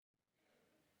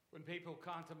When people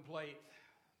contemplate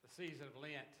the season of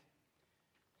Lent,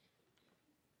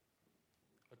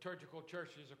 liturgical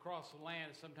churches across the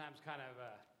land sometimes kind of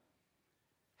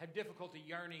have difficulty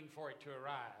yearning for it to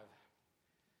arrive.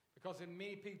 Because in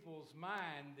many people's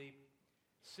mind, the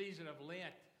season of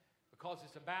Lent, because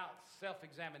it's about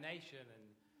self-examination and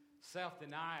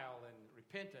self-denial and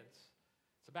repentance,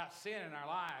 it's about sin in our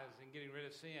lives and getting rid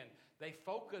of sin. They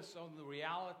focus on the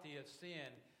reality of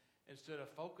sin instead of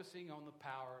focusing on the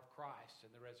power of Christ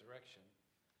and the resurrection.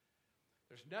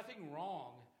 There's nothing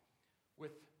wrong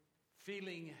with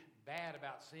feeling bad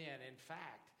about sin. In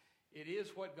fact, it is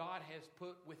what God has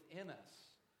put within us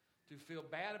to feel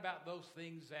bad about those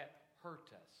things that hurt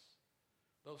us,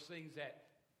 those things that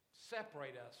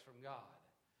separate us from God.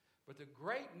 But the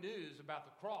great news about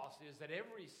the cross is that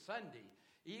every Sunday,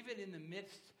 even in the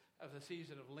midst of the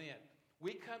season of Lent,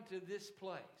 we come to this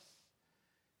place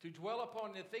to dwell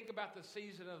upon and think about the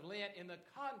season of Lent in the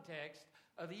context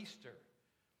of Easter.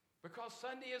 Because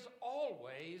Sunday is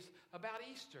always about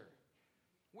Easter.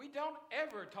 We don't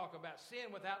ever talk about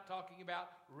sin without talking about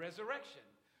resurrection.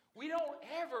 We don't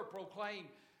ever proclaim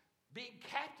being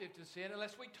captive to sin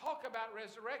unless we talk about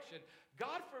resurrection.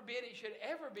 God forbid it should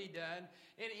ever be done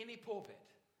in any pulpit.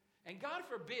 And God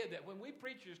forbid that when we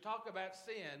preachers talk about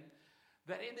sin,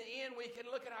 that in the end we can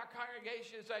look at our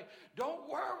congregation and say, "Don't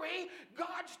worry,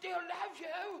 God still loves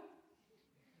you."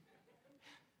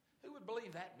 Who would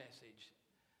believe that message?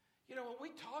 You know, when we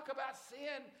talk about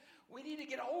sin, we need to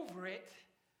get over it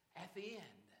at the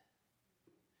end.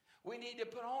 We need to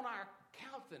put on our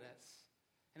countenance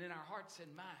and in our hearts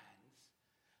and minds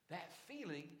that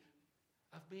feeling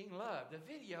of being loved. The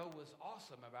video was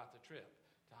awesome about the trip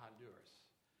to Honduras.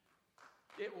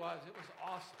 It was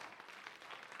awesome.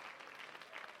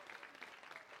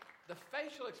 The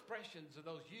facial expressions of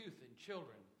those youth and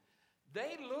children,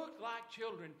 they looked like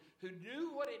children who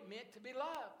knew what it meant to be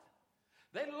loved.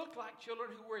 They looked like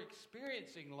children who were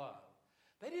experiencing love.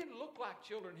 They didn't look like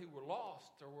children who were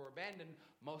lost or were abandoned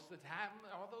most of the time,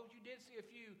 although you did see a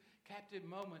few captive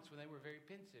moments when they were very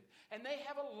pensive. And they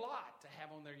have a lot to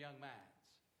have on their young minds.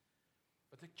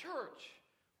 But the church,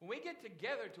 when we get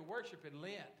together to worship in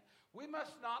Lent, we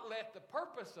must not let the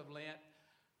purpose of Lent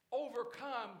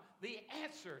overcome the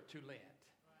answer to Lent.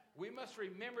 We must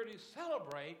remember to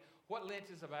celebrate what Lent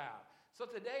is about. So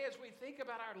today, as we think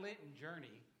about our Lenten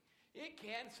journey, it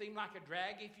can seem like a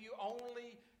drag if you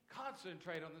only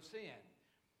concentrate on the sin,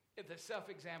 if the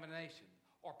self-examination,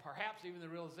 or perhaps even the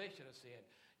realization of sin.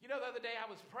 You know, the other day I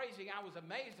was praising, I was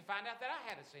amazed to find out that I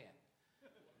had a sin.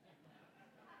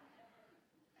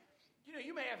 You know,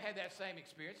 you may have had that same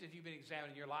experience if you've been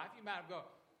examining your life. You might have gone,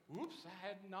 "Oops, I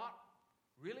had not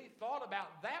really thought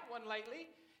about that one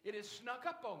lately. It has snuck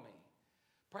up on me."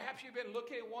 Perhaps you've been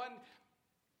looking at one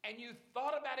and you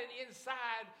thought about it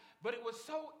inside, but it was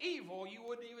so evil you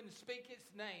wouldn't even speak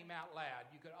its name out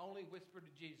loud. You could only whisper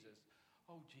to Jesus,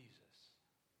 "Oh, Jesus,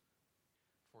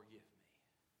 forgive me."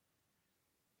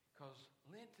 Because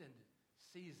Lenten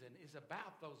season is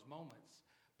about those moments,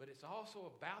 but it's also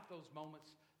about those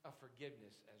moments of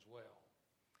forgiveness as well.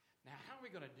 Now, how are we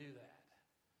going to do that?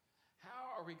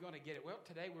 How are we going to get it? Well,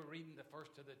 today we're reading the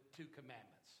first of the 2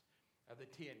 commandments of the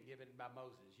 10 given by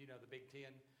Moses. You know, the big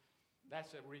 10?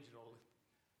 That's the original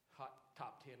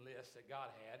top 10 list that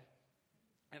God had.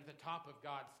 And at the top of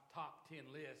God's top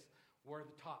 10 list were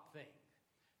the top things.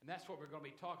 And that's what we're going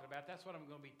to be talking about. That's what I'm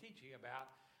going to be teaching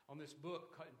about on this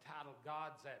book entitled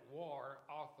Gods at War,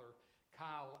 author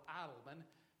Kyle Idleman,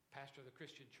 pastor of the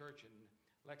Christian church in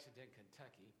Lexington,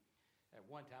 Kentucky. At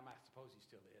one time, I suppose he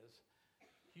still is.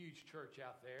 Huge church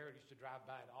out there. I used to drive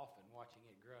by it often, watching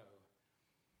it grow.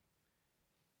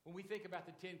 When we think about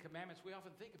the 10 Commandments, we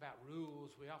often think about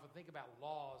rules, we often think about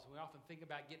laws, and we often think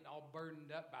about getting all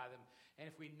burdened up by them. And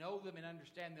if we know them and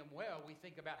understand them well, we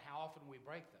think about how often we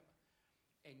break them.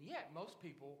 And yet, most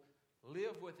people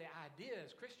live with the idea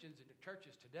as Christians in the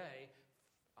churches today,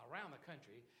 around the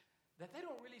country, that they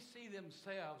don't really see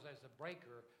themselves as the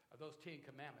breaker of those 10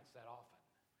 Commandments that often.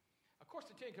 Of course,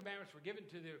 the 10 Commandments were given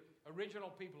to the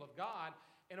original people of God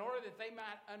in order that they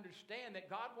might understand that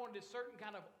God wanted a certain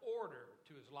kind of order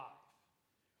to his life.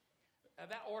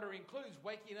 That order includes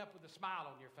waking up with a smile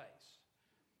on your face.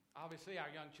 Obviously, our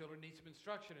young children need some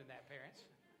instruction in that, parents.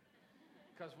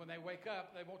 Because when they wake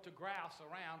up, they want to grouse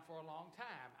around for a long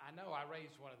time. I know I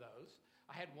raised one of those.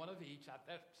 I had one of each. That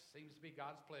seems to be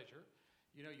God's pleasure.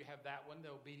 You know, you have that one,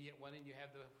 the obedient one, and you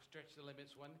have the stretch the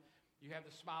limits one. You have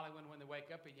the smiling one when they wake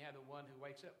up, and you have the one who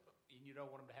wakes up, and you don't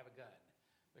want them to have a gun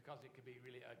because it could be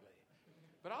really ugly.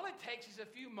 But all it takes is a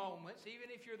few moments,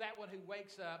 even if you're that one who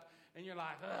wakes up and you're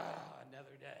like,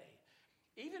 another day.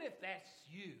 Even if that's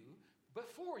you,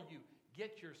 before you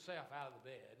get yourself out of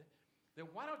the bed, then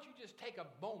why don't you just take a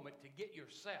moment to get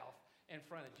yourself in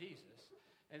front of Jesus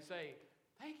and say,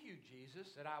 thank you,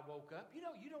 Jesus, that I woke up. You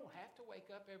know, you don't have to wake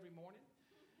up every morning.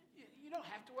 You don't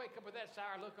have to wake up with that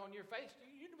sour look on your face.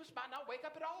 You just might not wake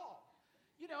up at all.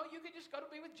 You know, you could just go to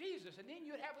be with Jesus, and then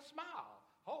you'd have a smile,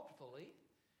 hopefully.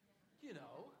 You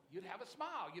know, you'd have a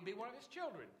smile. You'd be one of his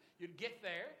children. You'd get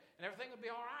there, and everything would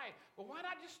be all right. But why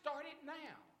not just start it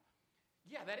now?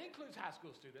 Yeah, that includes high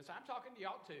school students. I'm talking to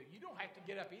y'all, too. You don't have to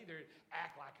get up either,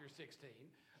 act like you're 16,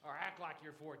 or act like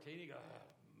you're 14. You go, oh,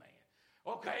 man.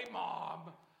 Okay,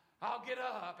 Mom, I'll get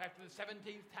up after the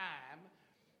 17th time.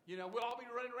 You know, we'll all be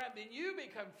running around. Then you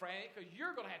become frantic because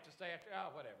you're going to have to stay after,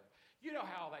 whatever. You know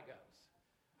how all that goes.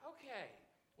 Okay.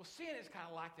 Well, sin is kind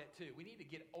of like that, too. We need to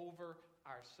get over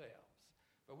ourselves.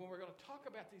 But when we're going to talk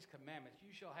about these commandments,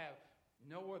 you shall have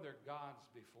no other gods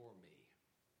before me.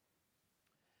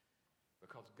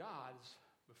 Because gods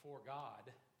before God,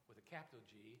 with a capital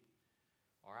G,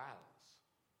 are idols.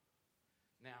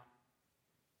 Now,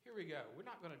 here we go. We're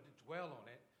not going to dwell on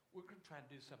it. We're going to try and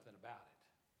do something about it.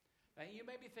 Now, you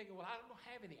may be thinking, well, I don't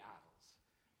have any idols.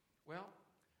 Well,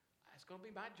 it's going to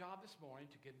be my job this morning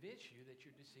to convince you that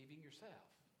you're deceiving yourself,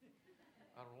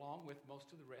 along with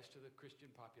most of the rest of the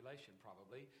Christian population,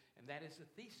 probably. And that is the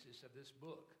thesis of this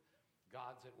book,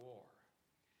 Gods at War.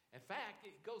 In fact,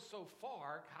 it goes so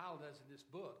far, Kyle does in this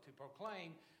book, to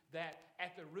proclaim that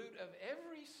at the root of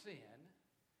every sin,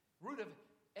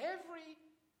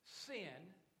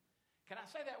 can I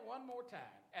say that one more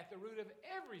time? At the root of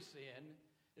every sin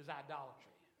is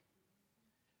idolatry.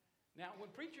 Now, when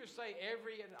preachers say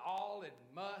every and all and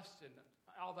must and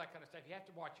all that kind of stuff, you have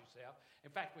to watch yourself.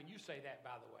 In fact, when you say that,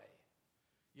 by the way,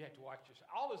 you have to watch yourself.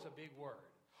 All is a big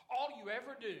word. All you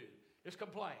ever do is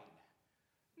complain.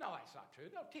 No, that's not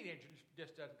true. No, teenager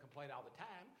just doesn't complain all the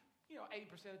time. You know,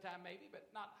 80% of the time maybe, but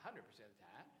not 100% of the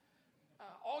time.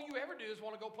 All you ever do is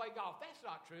want to go play golf. That's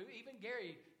not true. Even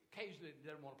Gary occasionally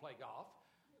doesn't want to play golf.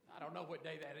 I don't know what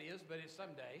day that is, but it's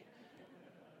some day.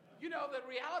 You know, the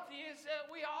reality is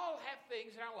we all have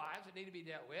things in our lives that need to be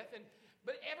dealt with.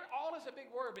 But all is a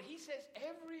big word. But he says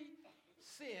every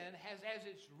sin has as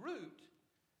its root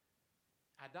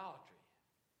idolatry.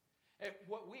 And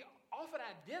what we often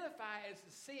identify as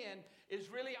the sin is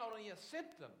really only a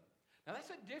symptom. Now,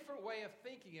 that's a different way of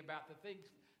thinking about the things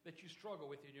that you struggle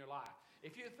with in your life.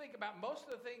 If you think about most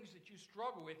of the things that you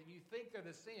struggle with and you think they're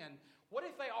the sin, what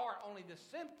if they are only the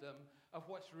symptom of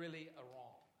what's really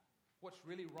wrong? What's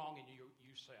really wrong in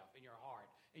yourself, in your heart,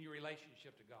 in your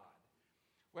relationship to God?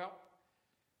 Well,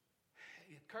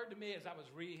 it occurred to me as I was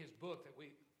reading his book that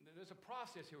there's a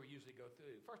process here we usually go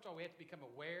through. First of all, we have to become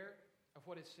aware of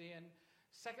what is sin.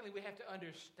 Secondly, we have to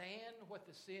understand what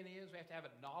the sin is. We have to have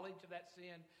a knowledge of that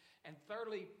sin. And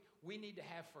thirdly, we need to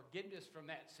have forgiveness from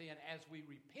that sin as we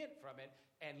repent from it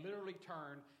and literally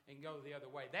turn and go the other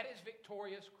way. That is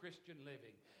victorious Christian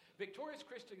living. Victorious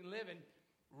Christian living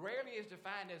rarely is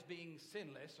defined as being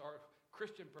sinless or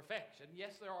Christian perfection.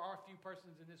 Yes, there are a few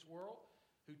persons in this world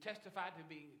who testify to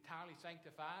being entirely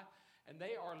sanctified, and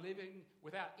they are living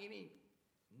without any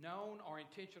known or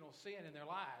intentional sin in their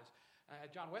lives.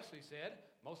 John Wesley said,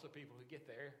 most of the people who get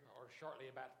there are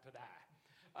shortly about to die.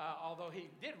 Although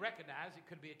he did recognize it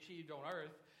could be achieved on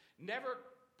earth, never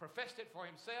professed it for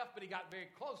himself, but he got very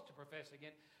close to professing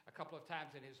it a couple of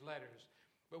times in his letters.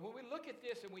 But when we look at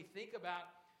this and we think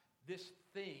about this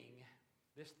thing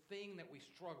that we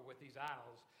struggle with, these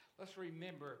idols, let's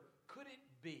remember, could it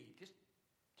be, just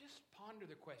ponder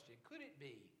the question, could it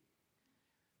be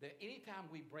that anytime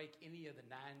we break any of the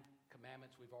 9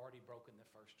 commandments, we've already broken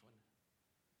the first one?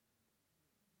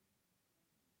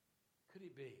 Could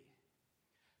it be?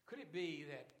 Could it be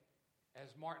that,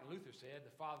 as Martin Luther said,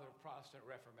 the father of Protestant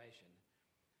Reformation,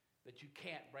 that you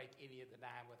can't break any of the 9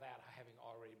 without having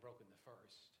already broken the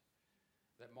first?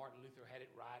 That Martin Luther had it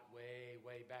right way,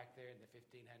 way back there in the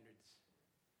 1500s?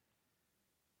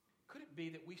 Could it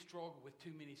be that we struggle with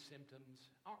too many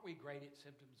symptoms? Aren't we great at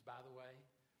symptoms, by the way?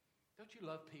 Don't you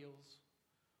love pills?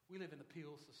 We live in the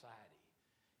pill society.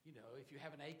 You know, if you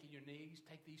have an ache in your knees,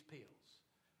 take these pills.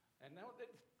 And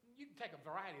you can take a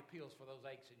variety of pills for those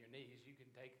aches in your knees. You can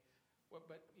take, what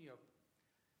is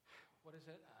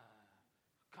it?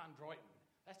 Chondroitin.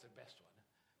 That's the best one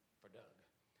for Doug.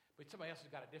 But somebody else has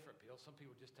got a different pill. Some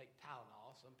people just take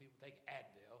Tylenol. Some people take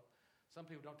Advil. Some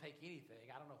people don't take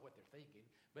anything. I don't know what they're thinking.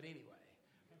 But anyway,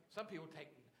 some people take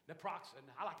naproxen.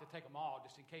 I like to take them all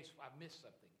just in case I miss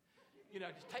something. You know,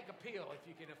 just take a pill if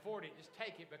you can afford it. Just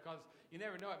take it because you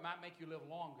never know, it might make you live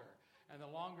longer. And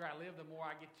the longer I live, the more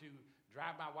I get to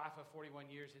drive my wife of 41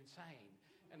 years insane.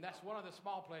 And that's one of the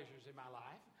small pleasures in my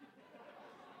life.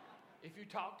 If you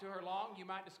talk to her long, you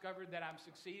might discover that I'm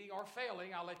succeeding or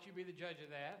failing. I'll let you be the judge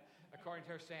of that, according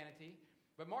to her sanity.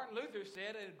 But Martin Luther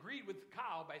said and agreed with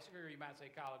Kyle, basically, or you might say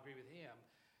Kyle agreed with him,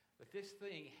 that this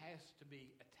thing has to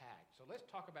be attacked. So let's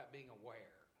talk about being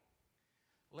aware.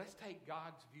 Let's take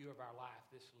God's view of our life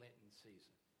this Lenten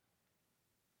season.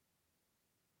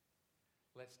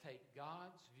 Let's take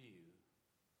God's view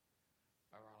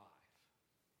of our life.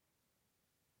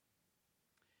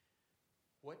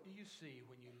 What do you see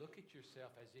when you look at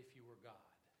yourself as if you were God?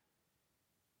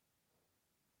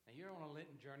 Now, you're on a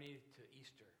Lenten journey to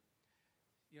Easter.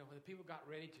 You know, when the people got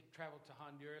ready to travel to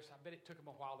Honduras, I bet it took them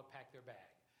a while to pack their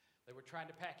bag. They were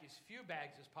trying to pack as few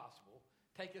bags as possible,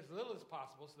 take as little as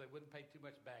possible so they wouldn't pay too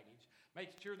much baggage,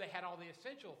 make sure they had all the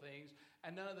essential things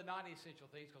and none of the non-essential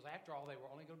things, because after all, they were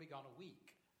only going to be gone a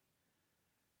week.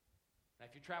 Now,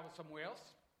 if you travel somewhere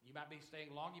else, you might be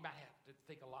staying long, you might have to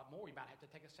think a lot more, you might have to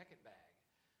take a second bag.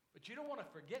 But you don't want to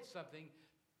forget something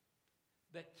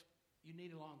that you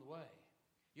need along the way.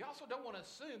 You also don't want to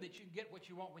assume that you can get what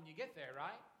you want when you get there,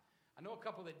 right? I know a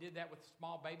couple that did that with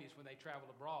small babies when they traveled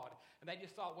abroad, and they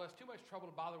just thought, well, it's too much trouble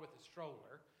to bother with a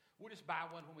stroller. We'll just buy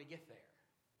one when we get there.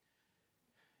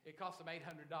 It cost them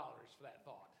 $800 for that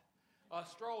thought. A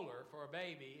stroller for a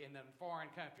baby in a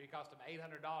foreign country cost them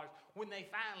 $800 when they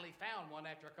finally found one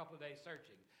after a couple of days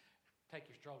searching. Take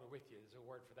your stroller with you is a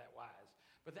word for that wise.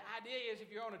 But the idea is if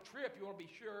you're on a trip, you want to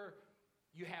be sure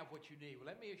you have what you need.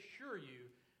 Well, let me assure you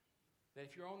that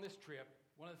if you're on this trip,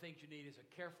 one of the things you need is a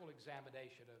careful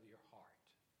examination of your heart.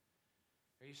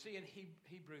 Now, you see in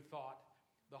Hebrew thought,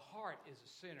 the heart is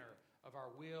the center of our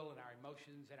will and our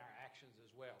emotions and our actions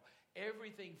as well.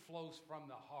 Everything flows from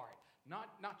the heart.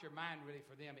 Not your mind really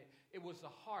for them. It was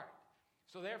the heart.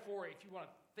 So therefore, if you want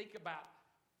to think about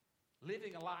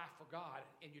living a life for God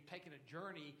and you're taking a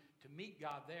journey to meet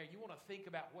God there, you want to think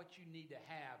about what you need to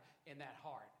have in that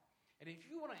heart. And if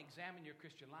you want to examine your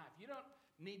Christian life, you don't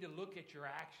need to look at your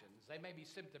actions. They may be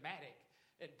symptomatic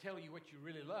and tell you what you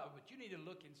really love, but you need to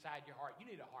look inside your heart. You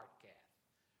need a heart cath.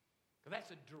 Because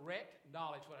that's a direct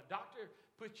knowledge. When a doctor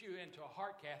puts you into a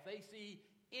heart cath, they see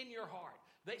in your heart.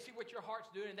 They see what your heart's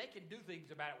doing, and they can do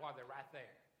things about it while they're right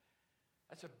there.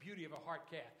 That's the beauty of a heart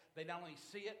cath. They not only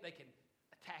see it, they can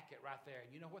attack it right there.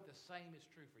 And you know what? The same is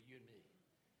true for you and me.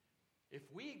 If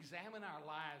we examine our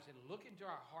lives and look into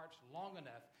our hearts long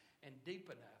enough and deep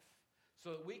enough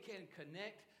so that we can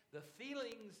connect the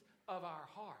feelings of our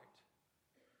heart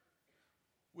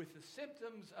with the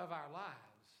symptoms of our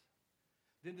lives,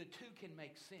 then the two can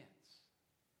make sense.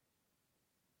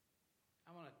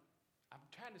 I'm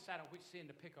trying to decide on which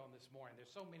sin to pick on this morning.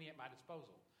 There's so many at my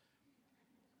disposal.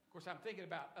 Of course, I'm thinking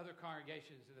about other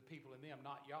congregations and the people in them,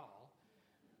 not y'all,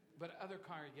 but other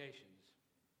congregations.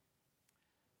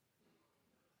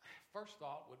 First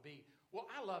thought would be, well,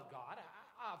 I love God.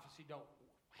 I obviously don't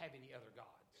have any other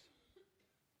gods.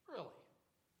 Really.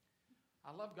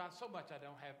 I love God so much I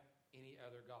don't have any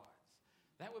other gods.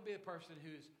 That would be a person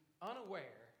who's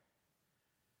unaware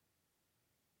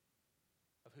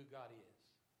of who God is.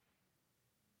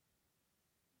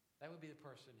 That would be the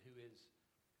person who is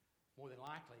more than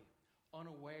likely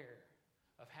unaware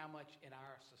of how much in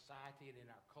our society and in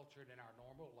our culture and in our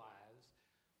normal lives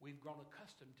we've grown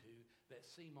accustomed to that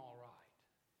seem all right.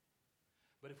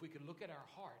 But if we could look at our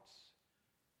hearts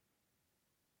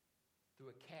through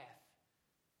a cath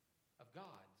of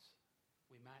God's,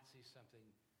 we might see something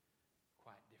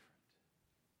quite different.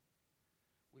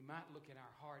 We might look in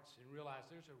our hearts and realize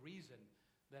there's a reason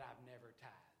that I've never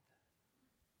tithed.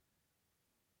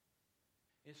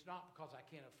 It's not because I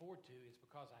can't afford to, it's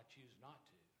because I choose not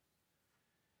to.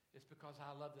 It's because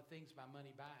I love the things my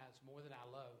money buys more than I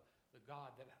love the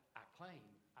God that I claim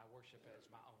I worship as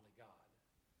my only God.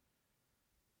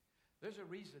 There's a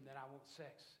reason that I want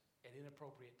sex at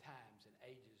inappropriate times and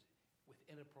ages with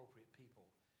inappropriate people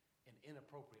in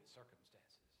inappropriate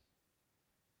circumstances.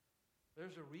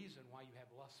 There's a reason why you have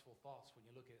lustful thoughts when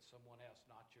you're looking at someone else,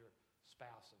 not your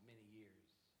spouse of many years.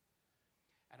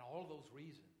 And all of those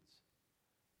reasons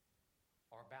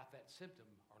are about that symptom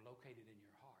are located in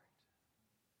your heart.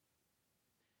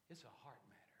 It's a heart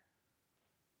matter.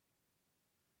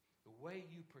 The way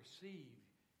you perceive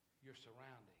your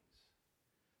surroundings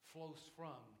flows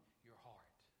from your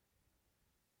heart.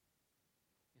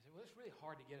 You say, well, it's really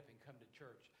hard to get up and come to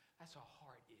church. That's a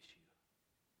heart issue.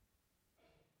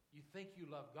 You think you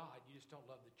love God, you just don't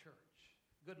love the church.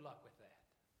 Good luck with that.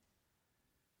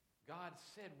 God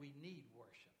said we need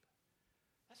worship.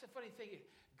 That's a funny thing.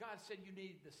 God said you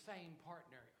need the same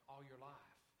partner all your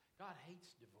life. God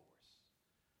hates divorce.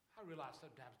 I realize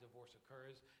sometimes divorce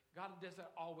occurs. God doesn't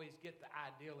always get the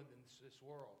ideal in this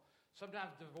world.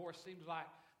 Sometimes divorce seems like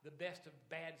the best of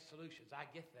bad solutions. I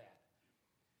get that.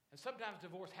 And sometimes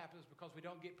divorce happens because we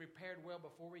don't get prepared well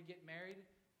before we get married,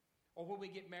 or when we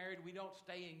get married, we don't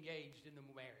stay engaged in the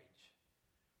marriage.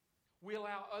 We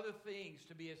allow other things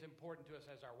to be as important to us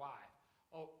as our wife.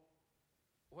 Oh,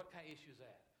 what kind of issue is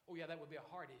that? Oh, yeah, that would be a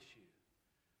heart issue.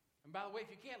 And by the way, if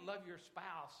you can't love your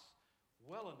spouse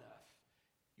well enough,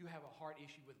 you have a heart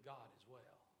issue with God as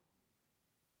well.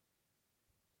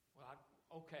 Well,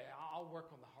 I'll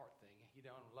work on the heart thing,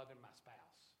 loving my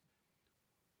spouse.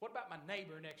 What about my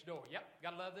neighbor next door? Yep,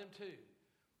 got to love them too.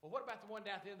 Well, what about the one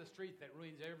down at the end of the street that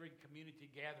ruins every community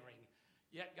gathering?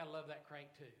 Yep, got to love that crank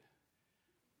too.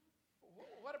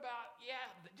 What about,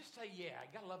 just say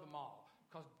got to love them all.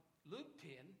 Because Luke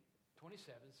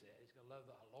 10:27 says, you're going to love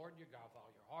the Lord your God with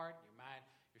all your heart, your mind,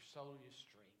 your soul, and your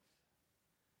strength.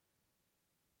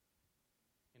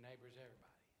 Your neighbor's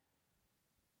everybody.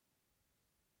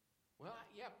 Well,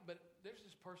 but there's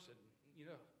this person,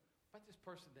 about this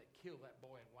person that killed that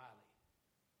boy in Wiley.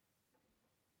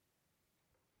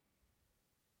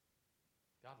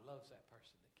 God loves that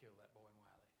person that killed that boy in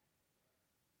Wiley.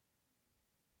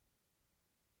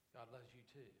 God loves you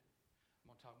too.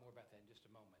 I'm going to talk more about that in just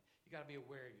a moment. You got to be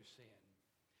aware of your sin.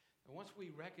 And once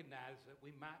we recognize that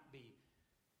we might be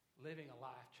living a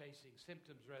life chasing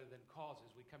symptoms rather than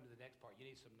causes, we come to the next part. You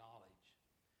need some knowledge.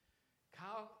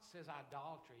 Kyle says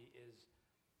idolatry is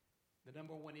the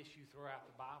number one issue throughout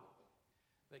the Bible.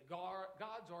 That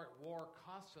gods are at war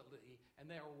constantly, and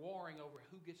they are warring over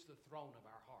who gets the throne of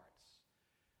our hearts.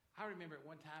 I remember at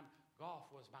one time,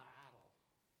 golf was my idol.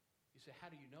 You say,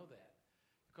 how do you know that?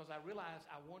 Because I realized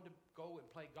I wanted to go and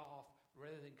play golf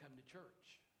rather than come to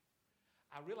church.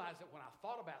 I realized that when I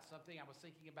thought about something, I was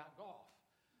thinking about golf.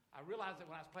 I realized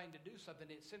that when I was planning to do something,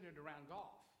 it centered around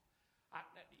golf.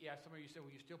 Some of you say,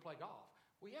 well, you still play golf.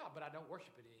 Well, yeah, but I don't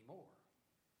worship it anymore.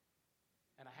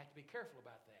 And I have to be careful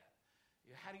about that.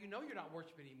 How do you know you're not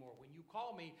worshiping anymore? When you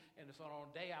call me and it's on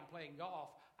a day I'm playing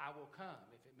golf, I will come.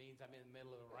 If it means I'm in the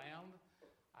middle of a round,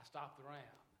 I stop the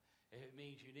round. If it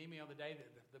means you need me on the day,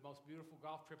 the most beautiful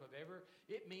golf trip of ever,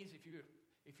 it means if you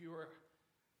were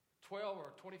 12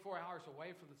 or 24 hours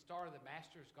away from the start of the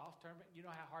Masters golf tournament, you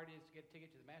know how hard it is to get a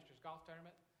ticket to the Masters golf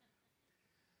tournament?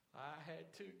 I had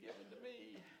two given to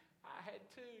me. I had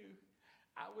two.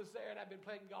 I was there and I'd been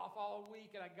playing golf all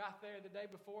week, and I got there the day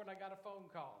before and I got a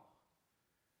phone call.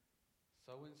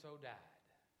 So-and-so died.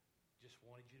 Just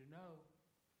wanted you to know.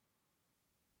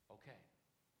 Okay.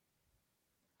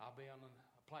 I'll be on a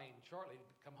plane shortly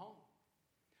to come home.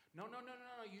 No.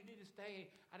 You need to stay.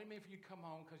 I didn't mean for you to come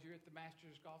home because you're at the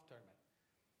Masters golf tournament.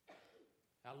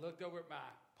 I looked over at my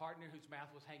partner whose mouth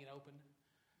was hanging open.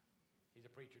 He's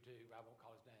a preacher too. I won't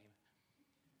call his name.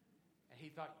 And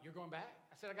he thought, you're going back?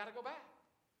 I said, I got to go back.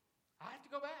 I have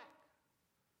to go back.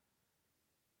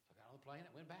 So I got on the plane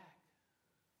and went back.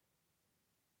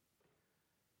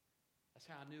 That's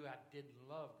how I knew I didn't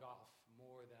love golf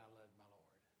more than I loved my Lord.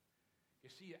 You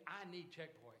see, I need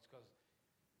checkpoints because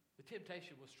the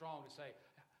temptation was strong to say,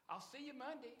 I'll see you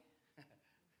Monday.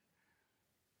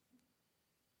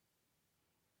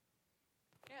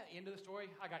 End of the story,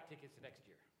 I got tickets the next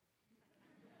year.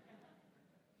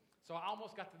 So I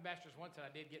almost got to the Masters once, and I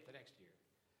did get the next year.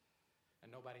 And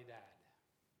nobody died.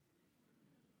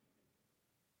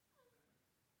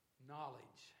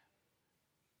 Knowledge.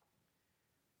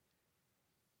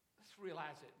 Let's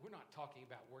realize that we're not talking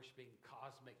about worshiping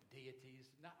cosmic deities.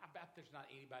 I bet there's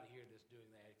not anybody here that's doing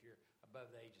that if you're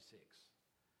above the age of 6.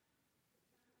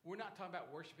 We're not talking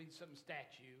about worshiping some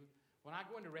statue. When I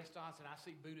go into restaurants and I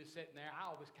see Buddha sitting there, I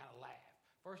always kind of laugh.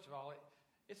 First of all,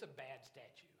 it's a bad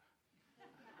statue.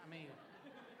 I mean,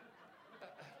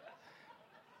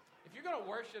 if you're going to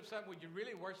worship something, would you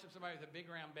really worship somebody with a big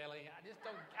round belly? I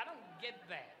don't get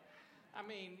that. I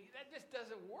mean, that just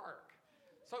doesn't work.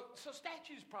 So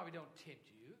statues probably don't tempt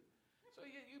you. So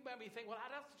you might be thinking, well,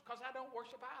 that's because I don't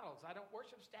worship idols. I don't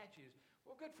worship statues.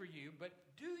 Well, good for you, but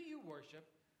do you worship?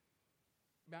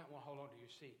 You might want to hold on to your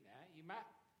seat now. You might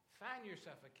find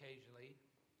yourself occasionally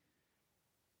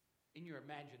in your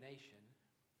imagination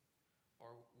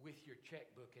or with your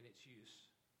checkbook in its use,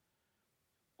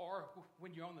 or when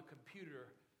you're on the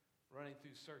computer running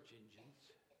through search engines,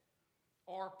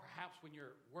 or perhaps when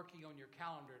you're working on your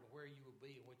calendar and where you will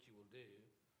be and what you will do,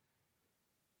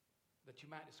 that you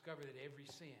might discover that every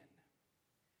sin,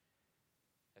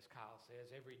 as Kyle says,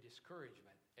 every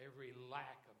discouragement, every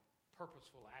lack of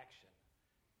purposeful action,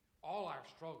 all our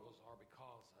struggles are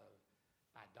because of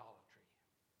idolatry.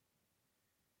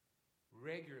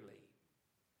 Regularly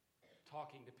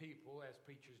talking to people, as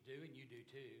preachers do, and you do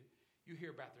too, you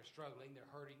hear about their struggling, they're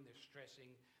hurting, they're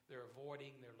stressing, they're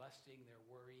avoiding, they're lusting, they're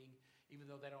worrying. even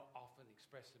though they don't often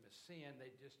express them as sin,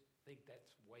 they just think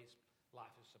that's the way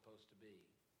life is supposed to be.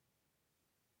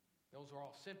 Those are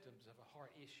all symptoms of a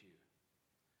heart issue.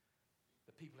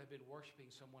 The people have been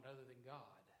worshiping someone other than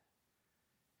God.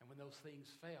 And when those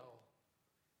things fail,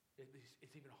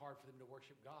 it's even hard for them to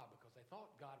worship God because they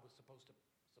thought God was supposed to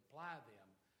supply them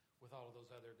with all of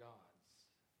those other gods.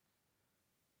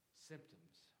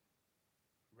 Symptoms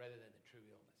rather than the true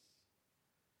illness.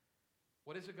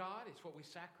 What is a God? It's what we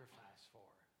sacrifice for.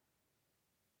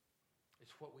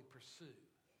 It's what we pursue.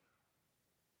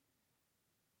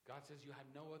 God says, you have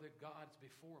no other gods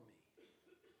before me.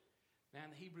 Now,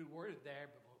 in the Hebrew word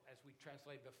there, as we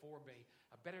translate before me,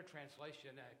 a better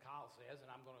translation, Kyle says,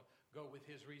 and I'm going to go with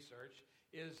his research,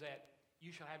 is that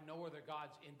you shall have no other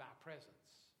gods in my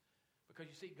presence.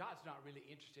 Because you see, God's not really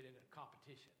interested in a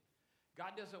competition.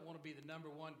 God doesn't want to be the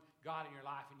number one God in your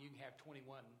life and you can have 21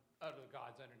 other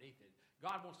gods underneath it.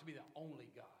 God wants to be the only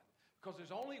God. Because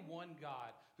there's only one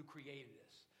God who created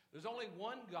us. There's only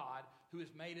one God who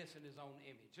has made us in his own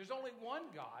image. There's only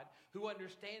one God who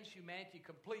understands humanity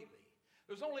completely.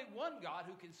 There's only one God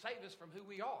who can save us from who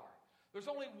we are.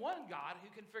 There's only one God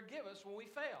who can forgive us when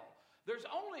we fail. There's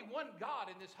only one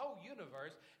God in this whole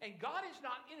universe, and God is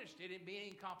not interested in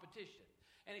being in competition.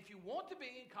 And if you want to be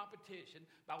in competition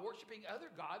by worshiping other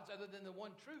gods other than the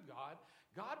one true God,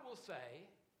 God will say,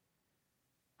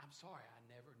 I'm sorry, I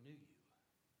never knew you.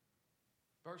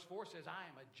 Verse 4 says, I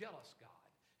am a jealous God.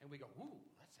 And we go, ooh,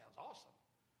 that sounds awesome.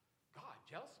 God,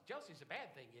 jealousy is a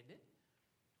bad thing, isn't it?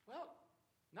 Well,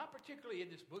 not particularly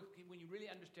in this book when you really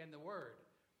understand the word.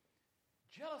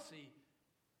 Jealousy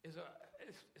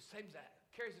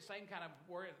carries the same kind of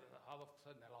word. All of a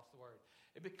sudden I lost the word.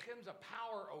 It becomes a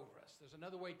power over us. There's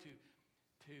another way to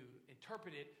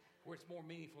interpret it where it's more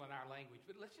meaningful in our language.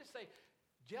 But let's just say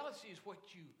jealousy is what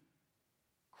you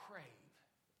crave.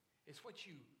 It's what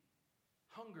you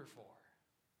hunger for.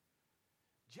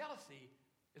 Jealousy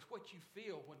is what you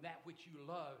feel when that which you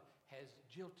love has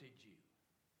jilted you.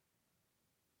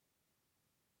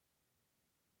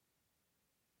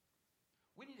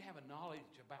 We need to have a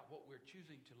knowledge about what we're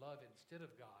choosing to love instead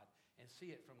of God and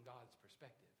see it from God's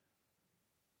perspective.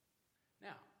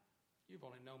 Now, you've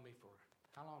only known me for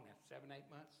how long now? 7, 8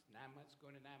 months? 9 months?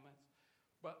 Going to 9 months?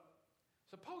 But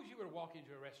suppose you were to walk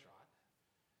into a restaurant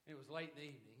and it was late in the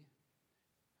evening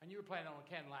and you were planning on a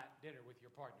candlelight dinner with your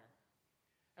partner.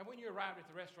 And when you arrived at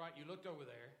the restaurant, you looked over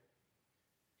there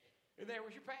and there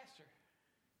was your pastor.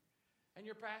 And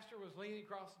your pastor was leaning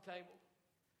across the table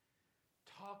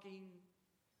talking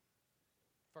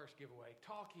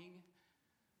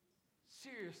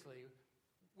seriously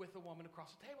with the woman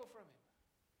across the table from him.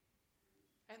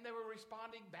 And they were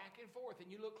responding back and forth. And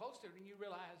you look close to it and you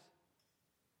realize,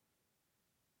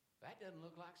 that doesn't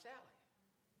look like Sally.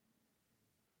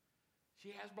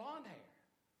 She has blonde hair.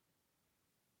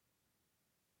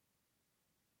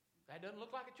 That doesn't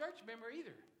look like a church member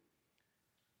either.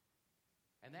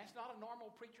 And that's not a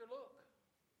normal preacher look.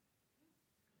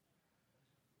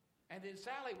 And then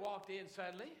Sally walked in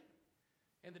suddenly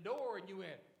in the door and you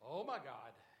went, oh my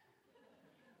God.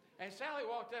 And Sally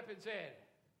walked up and said,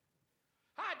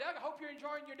 hi Doug, I hope you're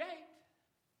enjoying your date.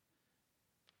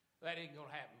 That ain't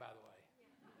going to happen, by the way.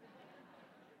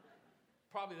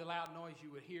 Probably the loud noise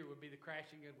you would hear would be the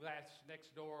crashing of glass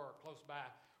next door or close by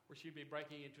where she'd be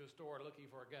breaking into a store looking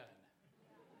for a gun.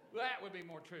 That would be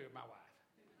more true of my wife.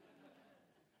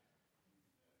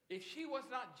 If she was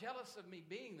not jealous of me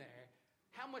being there,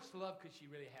 how much love could she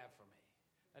really have for me?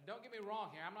 Now, don't get me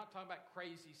wrong here. I'm not talking about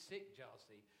crazy, sick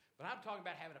jealousy, but I'm talking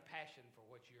about having a passion for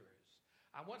what's yours.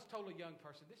 I once told a young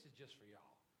person, this is just for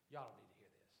y'all. Y'all don't need to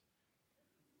hear this.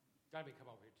 Got me come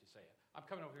over here to say it. I'm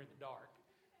coming over here in the dark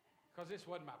because this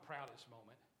wasn't my proudest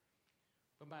moment,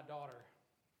 but my daughter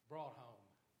brought home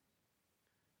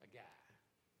a guy,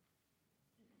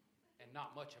 and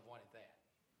not much of one at that.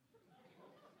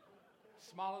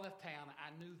 Small enough town,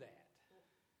 I knew that.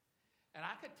 And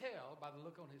I could tell by the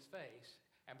look on his face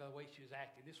and by the way she was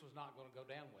acting, this was not going to go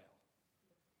down well.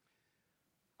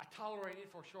 I tolerated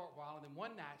it for a short while, and then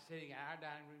one night sitting at our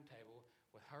dining room table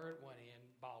with her at one end,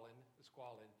 bawling,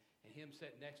 squalling, and him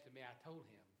sitting next to me, I told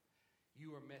him,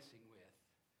 you are messing with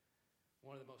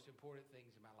one of the most important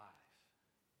things in my life,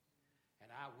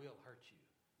 and I will hurt you.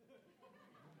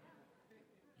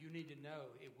 You need to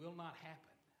know it will not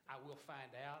happen. I will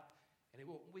find out. And it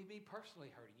won't be me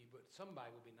personally hurting you, but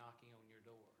somebody will be knocking on your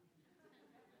door.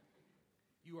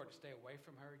 You are to stay away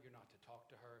from her. You're not to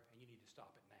talk to her, and you need to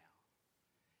stop it now.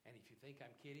 And if you think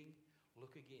I'm kidding,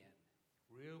 look again,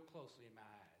 real closely in my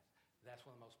eyes. That's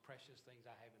one of the most precious things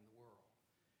I have in the world.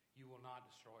 You will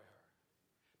not destroy her.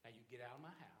 Now, you get out of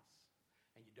my house,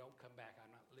 and you don't come back,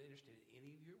 I'm not interested in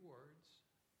any of your words.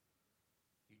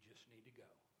 You just need to go.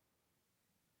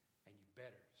 And you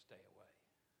better stay away.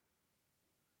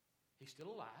 He's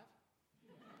still alive.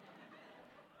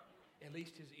 At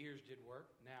least his ears did work.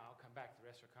 Now I'll come back to the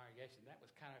rest of the congregation. That was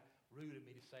kind of rude of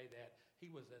me to say that. He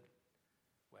was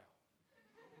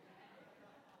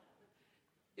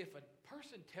if a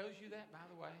person tells you that, by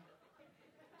the way,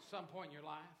 at some point in your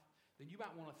life, then you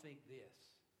might want to think this.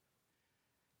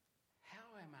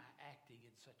 How am I acting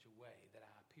in such a way that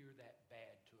I appear that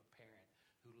bad to a parent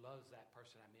who loves that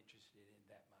person I'm interested in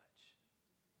that much?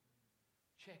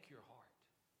 Check your heart.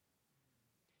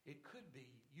 It could be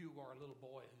you are a little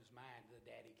boy whose mind the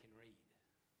daddy can read.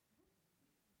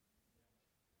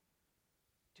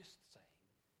 Just saying.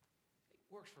 It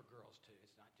works for girls too.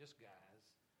 It's not just guys.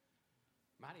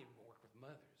 Might even work with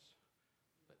mothers.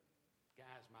 But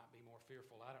guys might be more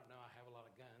fearful. I don't know. I have a lot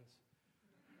of guns.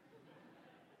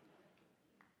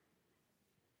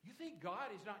 You think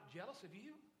God is not jealous of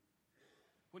you?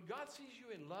 When God sees you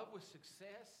in love with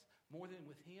success more than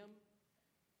with him,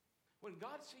 when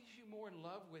God sees you more in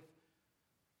love with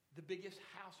the biggest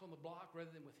house on the block rather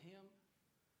than with him,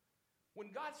 when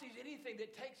God sees anything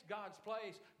that takes God's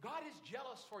place, God is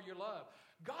jealous for your love.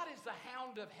 God is the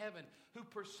hound of heaven who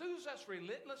pursues us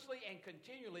relentlessly and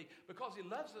continually because he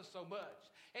loves us so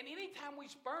much. And anytime we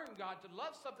spurn God to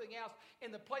love something else in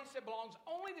the place that belongs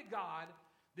only to God,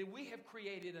 then we have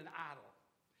created an idol.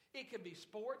 It can be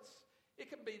sports. It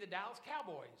can be the Dallas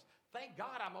Cowboys. Thank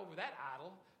God I'm over that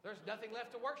idol. There's nothing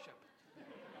left to worship.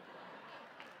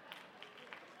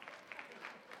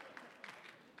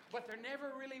 But there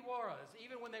never really was,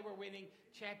 even when they were winning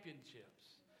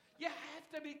championships. You have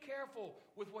to be careful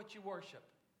with what you worship.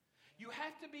 You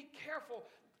have to be careful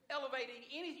elevating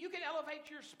any. You can elevate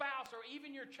your spouse or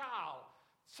even your child.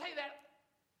 Say that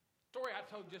story I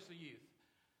told just the youth.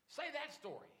 Say that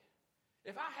story.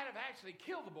 If I had have actually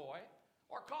killed the boy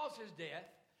or caused his death,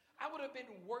 I would have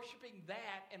been worshiping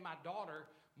that and my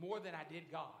daughter more than I did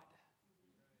God.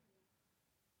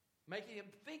 Making him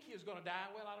think he was going to die,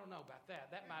 well, I don't know about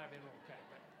that. That might have been okay.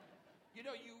 But,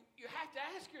 you have to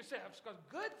ask yourselves, because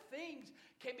good things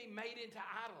can be made into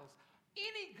idols.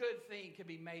 Any good thing can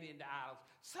be made into idols.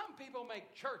 Some people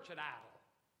make church an idol.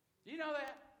 Do you know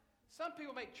that? Some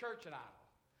people make church an idol.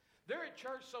 They're at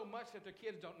church so much that their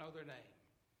kids don't know their name.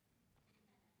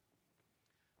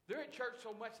 They're at church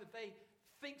so much that they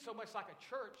think so much like a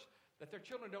church that their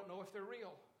children don't know if they're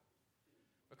real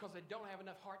because they don't have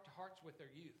enough heart-to-hearts with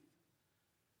their youth.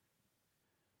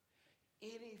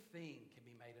 Anything can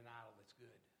be made an idol that's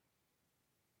good.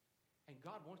 And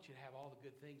God wants you to have all the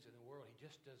good things in the world. He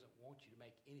just doesn't want you to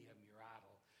make any of them your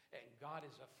idol. And God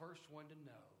is the first one to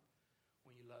know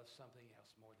when you love something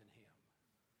else more than him.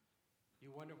 You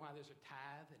wonder why there's a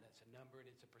tithe and it's a number and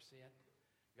it's a percent?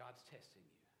 God's testing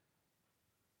you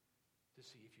to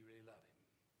see if you really love him.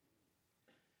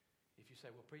 If you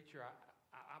say, well, preacher,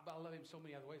 I love him so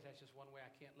many other ways, that's just one way I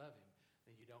can't love him,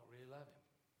 then you don't really love him.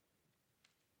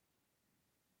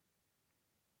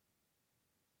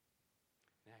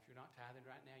 Now, if you're not tithing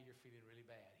right now, you're feeling really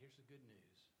bad. Here's the good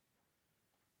news.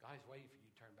 God is waiting for you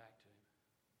to turn back to him.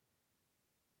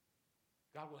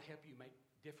 God will help you make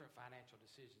different financial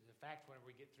decisions. In fact, whenever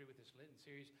we get through with this Lenten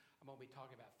series, I'm going to be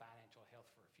talking about financial health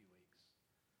for a few weeks.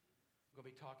 I'm going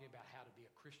to be talking about how to be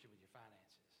a Christian with your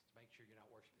finances, to make sure you're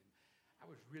not worshiping. I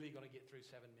was really going to get through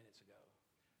 7 minutes ago.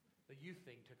 The youth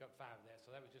thing took up 5 of that,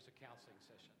 so that was just a counseling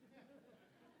session.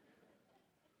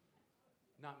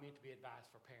 Not meant to be advice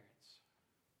for parents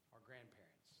or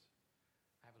grandparents.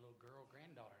 I have a little girl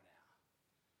granddaughter now.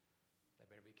 They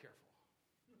better be careful.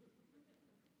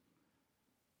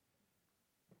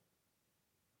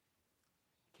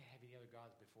 Can't have any other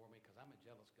gods before me because I'm a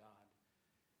jealous God.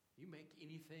 You make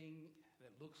anything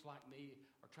that looks like me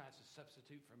or tries to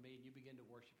substitute for me, and you begin to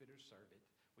worship it or serve it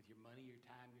with your money, your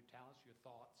time, your talents, your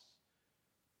thoughts,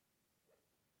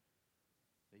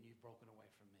 then you've broken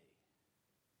away from me.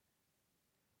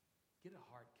 Get a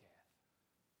heart, Cath.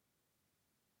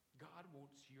 God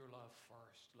wants your love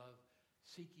first.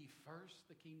 Seek ye first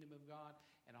the kingdom of God,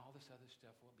 and all this other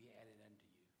stuff will be added unto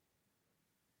you.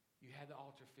 You had the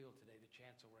altar filled today, the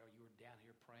chancel where you were down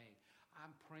here praying.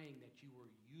 I'm praying that you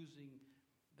were using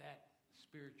that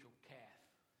spiritual Cath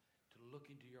to look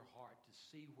into your heart, to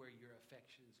see where your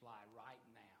affections lie right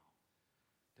now,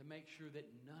 to make sure that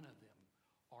none of them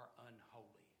are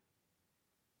unholy.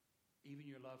 Even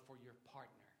your love for your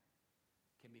partner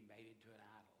can be made into an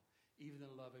idol. Even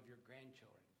the love of your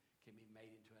grandchildren can be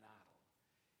made into an idol.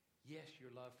 Yes,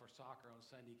 your love for soccer on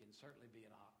Sunday can certainly be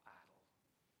an idol.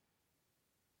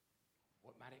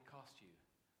 What might it cost you?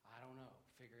 I don't know.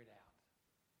 Figure it out.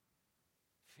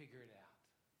 figure it out.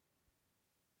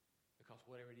 Because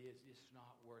whatever it is, it's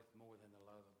not worth more